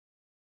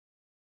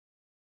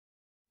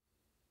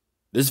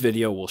This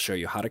video will show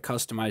you how to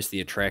customize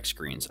the attract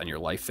screens on your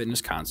Life Fitness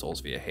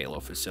consoles via Halo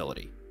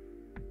facility.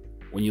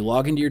 When you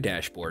log into your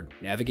dashboard,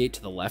 navigate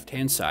to the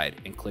left-hand side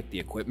and click the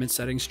Equipment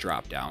Settings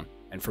drop-down,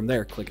 and from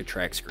there click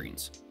Attract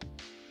Screens.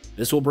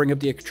 This will bring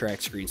up the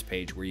Attract Screens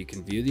page where you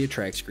can view the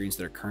attract screens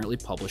that are currently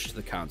published to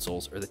the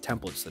consoles or the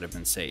templates that have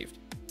been saved.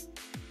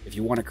 If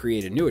you want to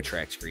create a new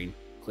attract screen,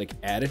 click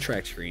Add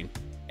Attract Screen,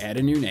 add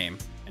a new name,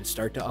 and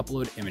start to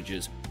upload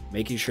images,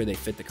 making sure they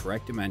fit the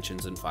correct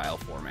dimensions and file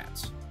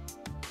formats.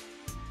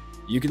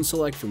 You can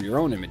select from your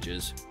own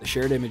images, the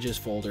Shared Images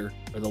folder,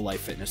 or the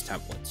Life Fitness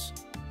templates.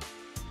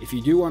 If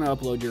you do want to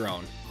upload your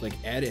own, click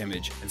Add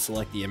Image and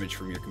select the image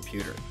from your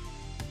computer.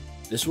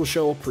 This will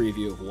show a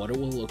preview of what it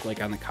will look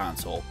like on the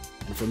console,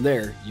 and from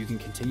there, you can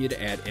continue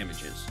to add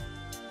images.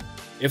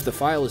 If the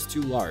file is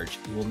too large,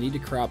 you will need to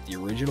crop the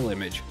original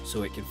image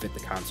so it can fit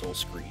the console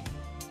screen.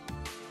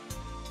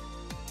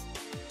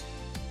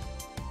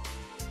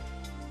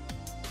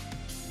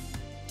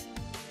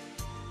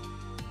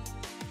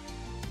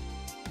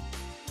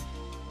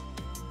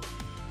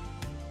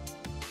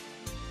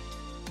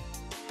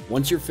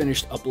 Once you're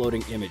finished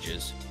uploading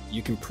images,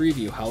 you can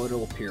preview how it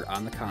will appear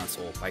on the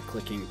console by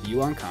clicking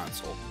View on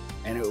Console,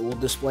 and it will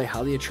display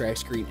how the attract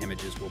screen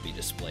images will be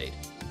displayed.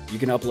 You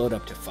can upload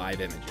up to 5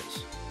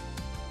 images.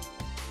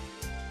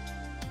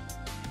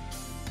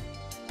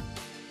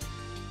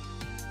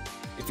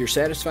 If you're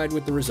satisfied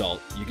with the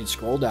result, you can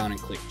scroll down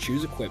and click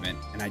Choose Equipment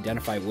and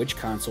identify which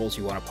consoles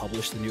you want to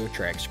publish the new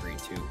attract screen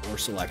to, or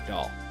select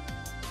all.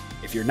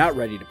 If you're not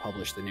ready to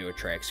publish the new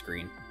attract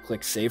screen,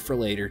 click Save for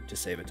Later to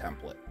save a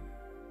template.